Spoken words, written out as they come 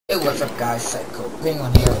Hey, what's up guys, Psycho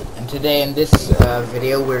Penguin here, and today in this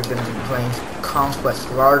video we're going to be playing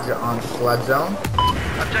Conquest Larger on Flood Zone.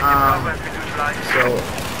 So,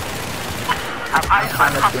 I'm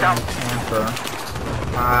kind of being a camper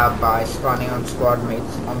by spawning on squad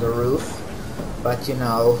mates on the roof, but you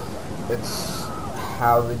know, it's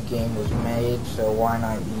how the game was made, so why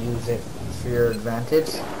not use it for your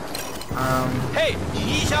advantage. Hey, 你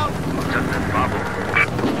一箱。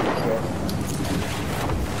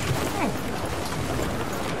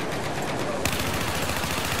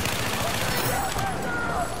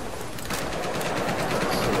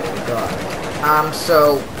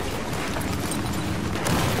 So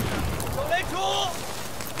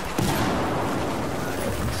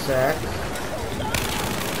sec.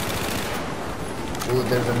 Ooh,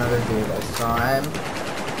 there's another dude. I saw him.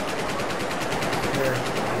 Here.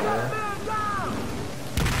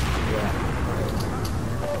 Yeah.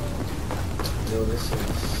 Yo, this is.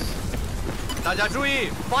 大家注意，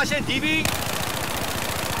发现敌兵。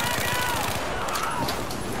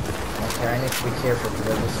 Okay, I need to be careful because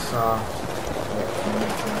I just saw.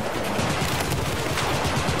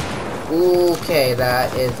 Okay,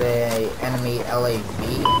 that is a enemy LAV.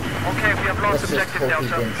 Okay, we have lost Let's just objective hope he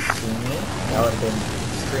Delta. didn't see me. That would have been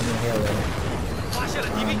extremely hilarious.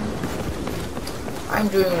 I'm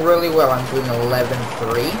doing really well. I'm doing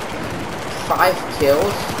 11-3. 5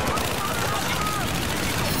 kills.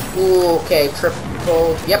 Okay,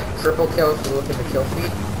 triple. Yep, triple kills. Look at the kill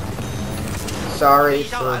feed. Sorry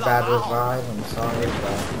for a bad revive. I'm sorry,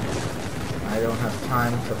 but I don't have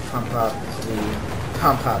time to pump up to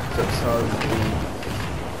charge the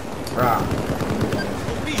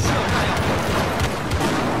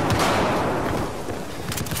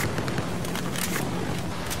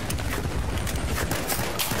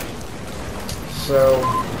So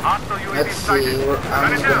let's see.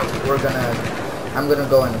 I'm gonna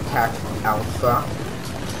go and attack Alpha.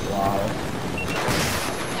 Wow.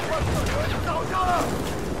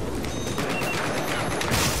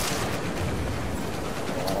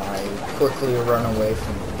 Quickly run away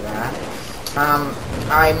from that.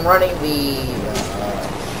 I'm running the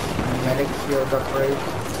medic shield upgrade.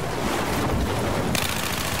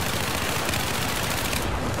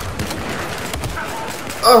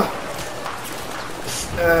 Oh!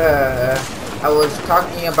 I was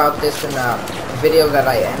talking about this in a video that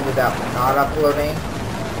I ended up not uploading.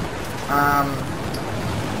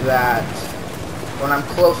 That when I'm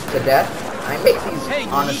close to death, I make these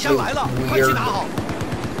honestly weird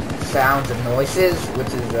sounds and noises, which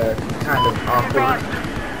is kind of awkward.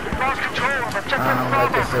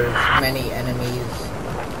 Like if there's many enemies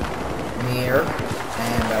near,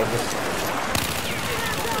 and I just...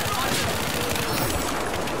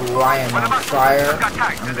 Ooh, I am on fire.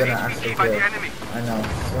 I'm gonna actually go, I know,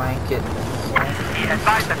 flank it.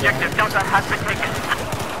 Objective Delta has been taken.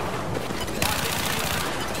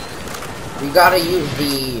 We gotta use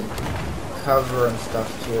the cover and stuff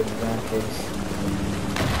to your advantage.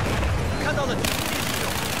 看到了敌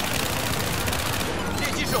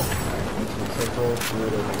机手，猎击手。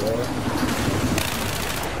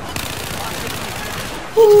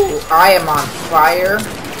 Ooh, I am on fire.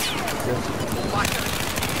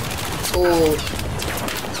 Ooh.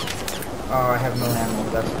 Oh, I have no ammo.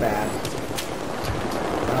 That's bad.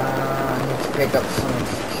 I need to pick up some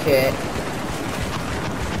kit.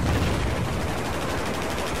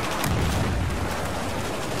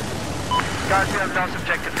 Guys, we have lost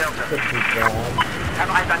objective Delta. Have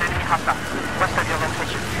eyes on enemy hostile. West of your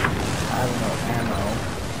location. I have no ammo.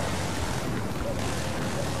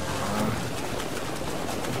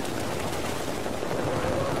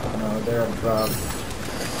 No, they're above.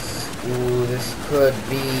 Ooh, this could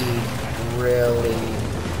be really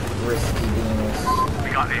risky doing this. We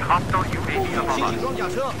got a hostile UAV above us.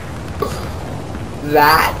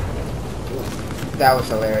 That was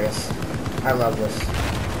hilarious. I love this.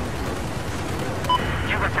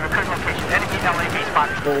 You went to the current location. Enemy LAV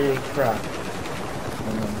spotted. Holy crap.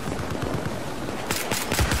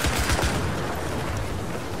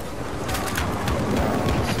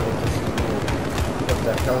 What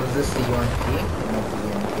the hell is this? The UMP? No, the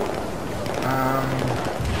UMP. I'm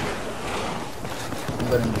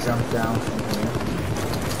gonna jump down from here.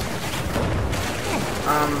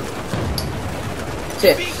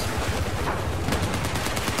 Tips.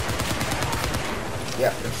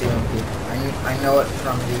 Yep, it's the UMP. I know it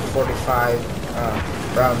from the 45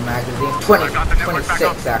 round magazine.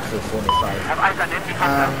 26 actually, 45. Have eyes on enemy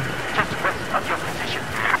hostile. Just west of your position.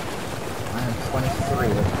 I am 23.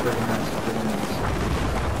 That's pretty nice.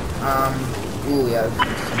 Ooh, yeah.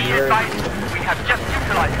 Be advised, we have just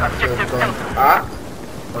neutralized objective Going Delta. up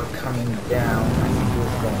or coming down. I think it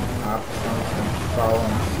was going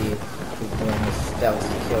That was a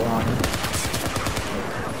kill on him.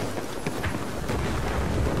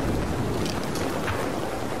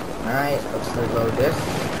 Alright, let's reload this.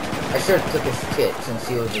 I should have took his kit since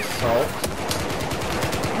he was assault.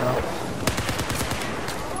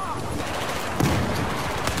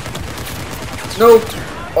 Nope.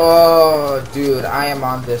 Oh, dude, I am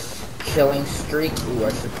on this killing streak. Ooh,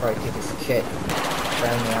 I should probably take his kit.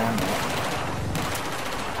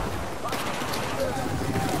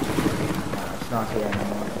 It's not here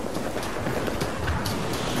anymore.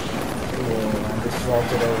 Ooh, I just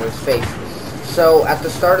vaulted over his face. So at the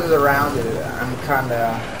start of the round, I'm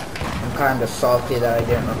kinda salty that I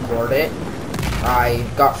didn't record it. I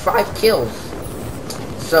got 5 kills.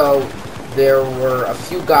 So there were a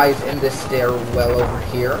few guys in this stairwell over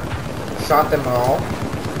here. Shot them all.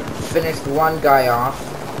 Finished one guy off.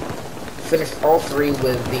 Finished all 3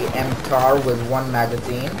 with the MTAR with 1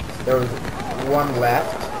 magazine. There was 1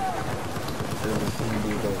 left. There's a few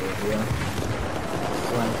dudes over here.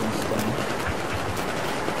 Flanking stone.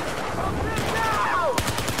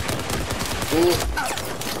 Ooh.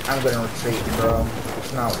 I'm gonna retreat, bro.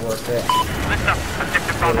 It's not worth it.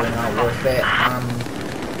 Really not worth it.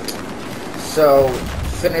 So,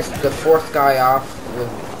 finished the 4th guy off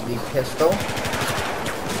with the pistol.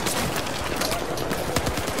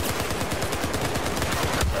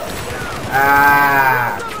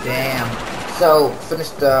 Ah, damn. So,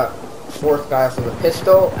 finished the 4th guy off with a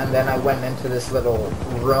pistol, and then I went into this little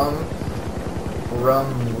room,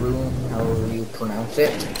 however you pronounce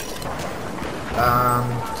it.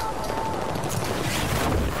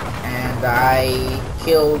 And I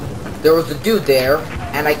killed, there was a dude there,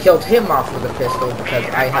 and I killed him off with a pistol because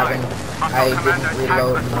I didn't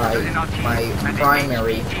reload my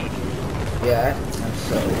primary yet, and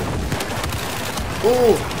so,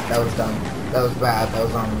 ooh, that was dumb, that was bad, that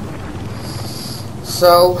was on me.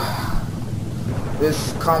 So,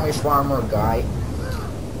 this Communist Farmer guy,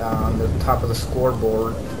 on the top of the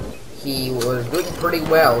scoreboard, he was doing pretty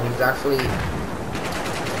well. He's actually...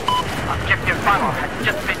 Objective Bravo has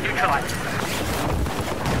just been neutralized.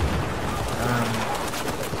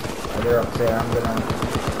 They're up there. I'm gonna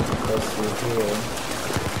go through here.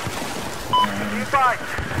 Maybe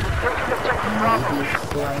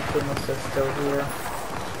flanking if they're still here.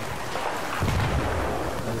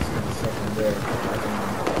 I'm just gonna check them there.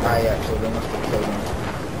 Yeah, so they must have killed him.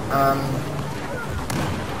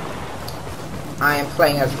 I am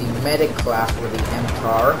playing as the medic class with the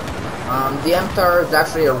MTAR. The MTAR is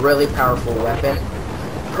actually a really powerful weapon.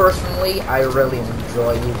 Personally, I really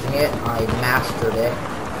enjoy using it. I mastered it.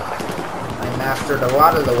 I mastered a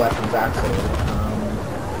lot of the weapons, actually.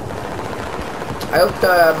 I hope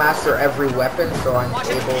to master every weapon, so I'm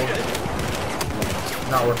able...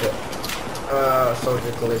 Not worth it.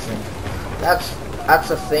 Soldier collision. That's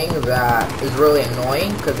a thing that is really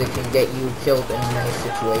annoying, because it can get you killed in many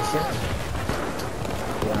situations.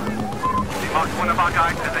 We marked one of our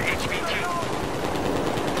guys as a HVT.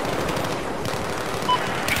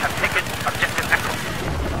 We have taken objective Echo.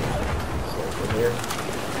 So over here.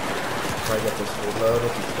 Try to get this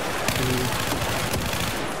reloaded.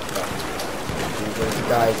 There's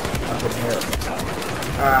guys up in here.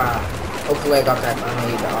 Hopefully I got that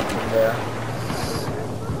grenade up in there.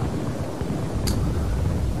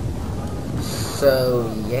 So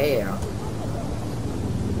yeah.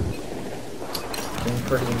 Doing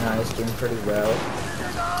pretty nice, doing pretty well.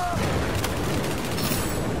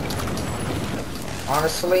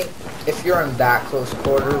 Honestly, if you're in that close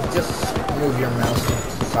quarters, just move your mouse from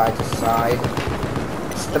side to side.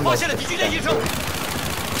 It's the most effective.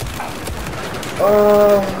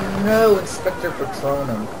 Oh no, Inspector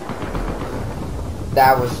Patronum.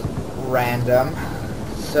 That was random.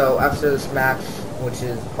 So after this match, which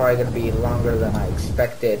is probably going to be longer than I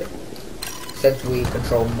expected, since we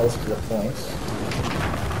control most of the points.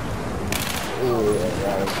 Ooh,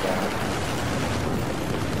 that was bad.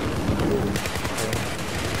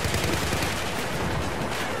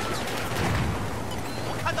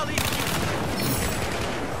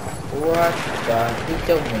 What the? Who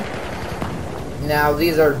killed me? Now,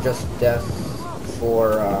 these are just deaths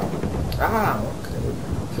for, okay.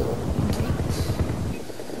 Cool.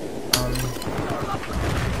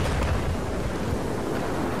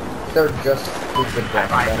 They're just stupid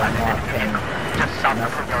deaths that I'm not paying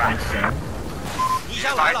enough attention.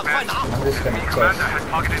 I'm just gonna push.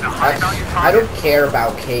 I don't care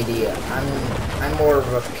about KD. I'm more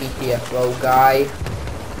of a PTFO guy.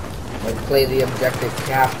 Like, play the objective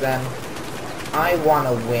captain. I want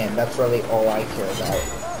to win. That's really all I care about.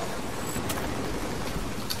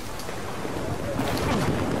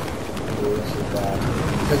 Ooh, this is bad.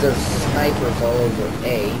 Because there's snipers all over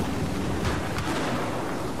A.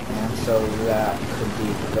 so that could be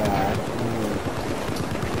bad.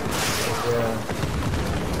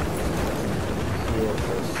 Here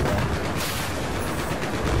for a sec.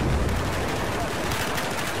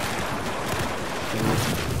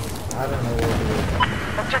 I don't know where he is.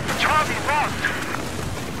 Objective Charlie lost.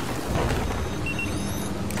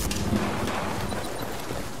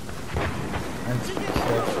 And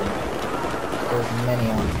careful. There's many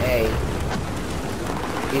on A.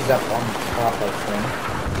 He's up on top, I think.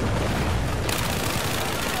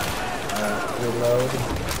 Reload.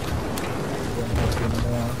 There might be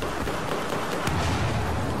more.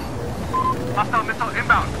 Hostile missile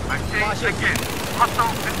inbound. I'm saying again.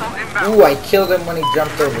 Hostile missile inbound. Ooh, I killed him when he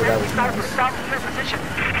jumped over. That was Start nice. your position.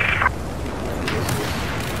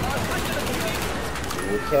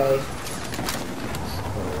 Okay.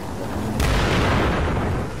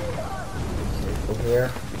 Careful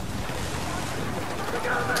here.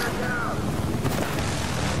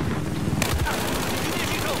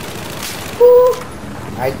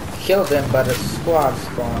 I killed him, but a squad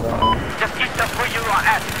spawned on him. Just east of where you are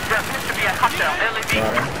at. There seems to be a hostile LAV.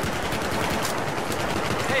 Got him.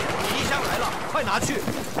 嘿，敌箱来了，快拿去！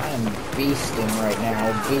 I am beasting right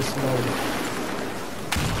now. Beast mode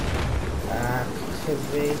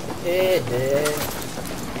activated.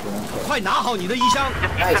 快拿好你的衣箱！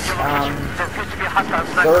 Nice. There appears to be a hostile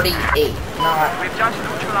sniper. 38. Not We've just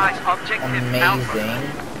neutralized objective Alpha. amazing.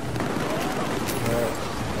 But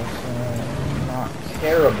also not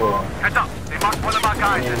terrible. Heads up. They marked one of our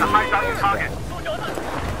guys as a high value target.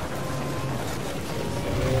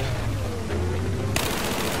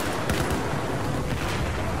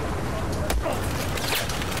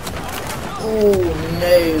 Oh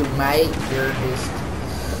no, mate. You're just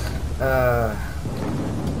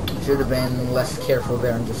should have been less careful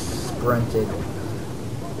there and just sprinted.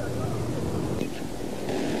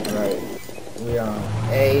 Alright. We are on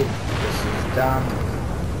A. This is done.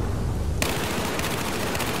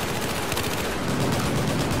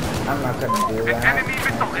 I'm not gonna do that. Enemy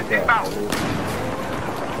missile is inbound.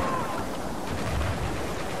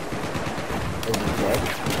 Is he dead?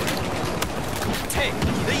 嘿，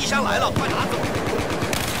你的衣箱来了，快拿走！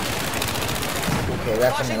 Okay,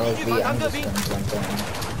 that's an LSB. I'm just gonna jump in.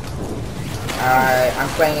 I'm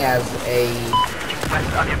playing as a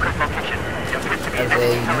West of your current location. There appears to be as an a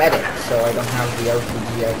enemy medic, so I don't have the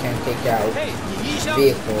RPG. I can't take out 嘿，你衣箱。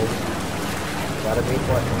 vehicles. Got a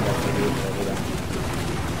vehicle? I think that's a vehicle.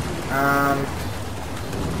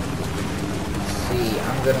 Let's see,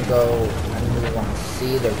 I'm gonna go and move on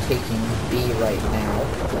C. They're taking B right now.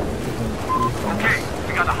 Taking B from Okay, us.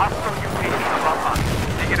 we got a hostile UAV above us.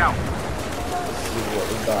 Take it out. Let's see what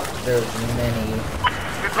we got. There's many.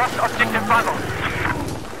 We've lost objective Bravo.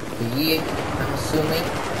 B, I'm assuming.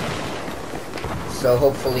 So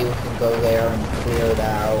hopefully we can go there and clear it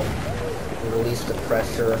out. Release the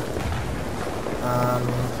pressure.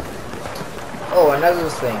 Oh, another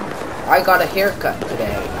thing. I got a haircut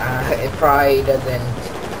today. It probably doesn't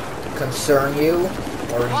concern you,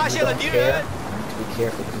 or you don't care. You have to be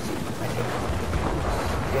careful because I think.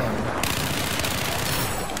 Again.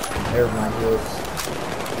 Never mind, he was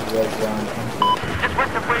on entry. Just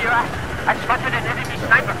west of where you're at. I spotted an enemy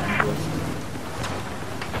sniper.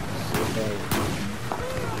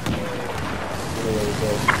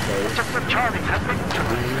 Objective Charlie has been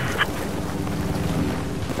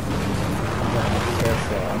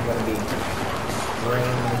I'm going to be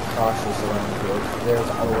extremely cautious around here. There's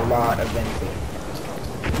a lot of entry.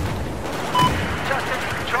 just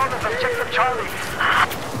taking control of objective Charlie.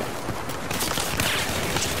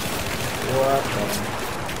 What the?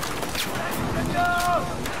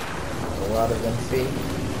 A lot of entry.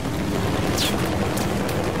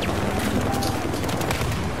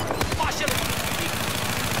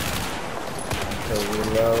 So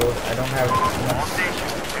reload. I don't have All enough.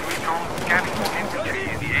 stations, can we go scanning for infantry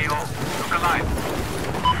in the AO? Look alive.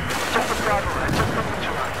 Just a Bravo, and just a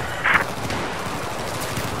neutralize.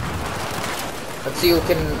 Let's see who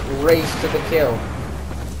can race to the kill.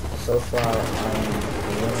 So far, I'm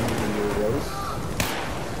winning the race.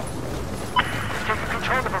 Taking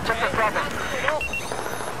control of objective Bravo.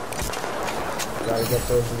 Gotta get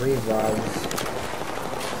those revives.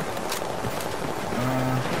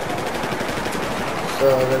 So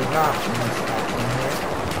there's not much happening here.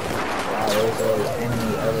 There's an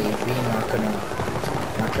enemy LAV. Not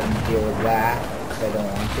gonna deal with that because I don't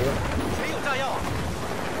want to. 谁有炸药？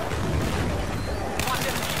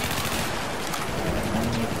 I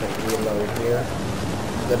need to reload here.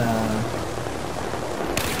 I'm gonna.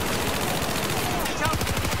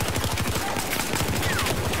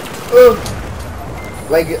 Ugh!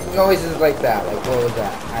 Like noises like that. Like what was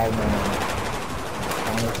that? I have no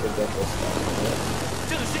idea. should get this guy.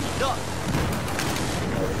 这个是你的。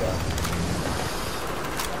 There we go.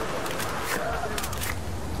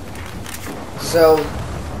 So,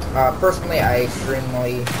 personally, I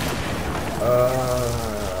extremely,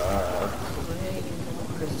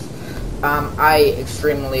 I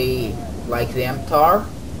extremely like the MTAR.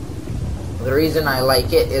 The reason I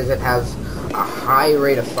like it is it has a high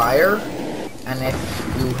rate of fire, and if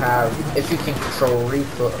you can control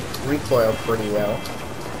recoil pretty well,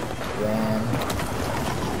 then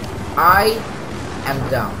I am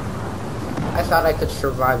down. I thought I could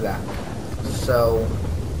survive that. So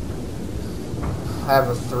I have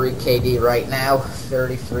a 3 KD right now,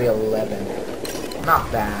 3311. Not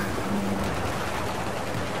bad.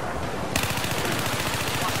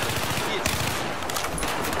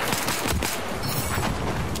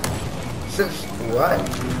 Since what?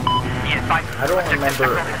 I don't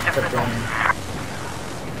remember flipping.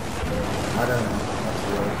 I don't know. That's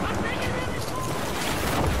weird.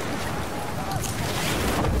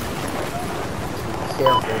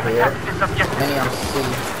 Careful here.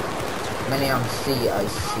 Many on C, I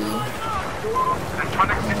see.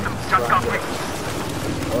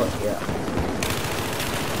 Oh yeah.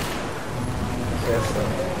 Careful.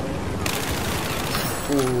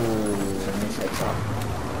 Ooh, nice headshot.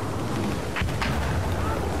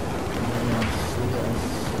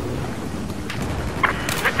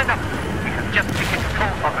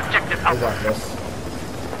 I got this.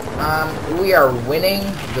 We are winning.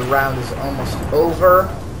 The round is almost over.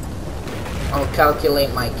 I'll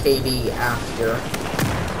calculate my KD after.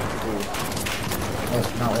 Ooh.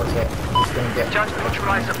 That's not worth it. I'm just gonna get here.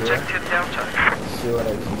 See what I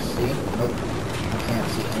can see. Nope. I can't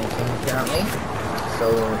see anything apparently. So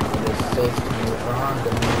it is safe to move on to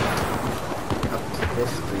move up to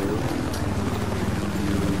this dude.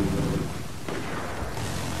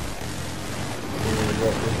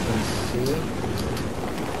 What we can see.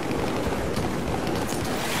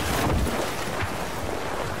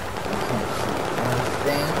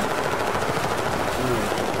 Anything. Ooh,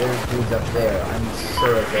 there's dudes up there. I'm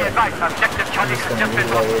sure of it. I'm just gonna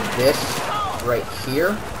reload this right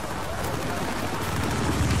here.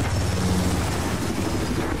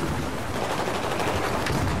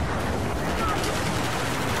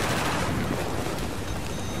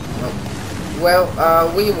 Well,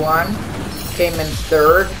 we won. Came in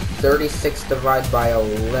third. 36 divided by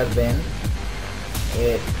 11.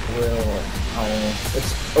 It will. Oh,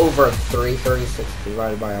 it's over 3. 36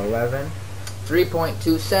 divided by 11.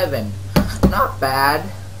 3.27. Not bad.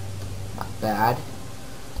 Not bad.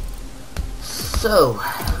 So,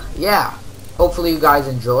 yeah. Hopefully you guys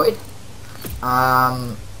enjoyed.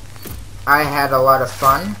 I had a lot of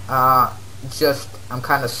fun. I'm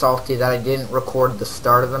kind of salty that I didn't record the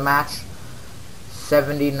start of the match.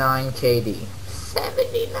 79 KD.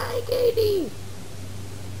 79 KD!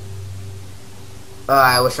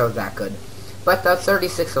 I wish I was that good. But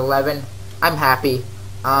 36-11. I'm happy.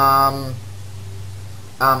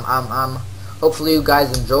 Hopefully you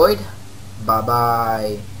guys enjoyed.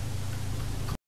 Bye-bye.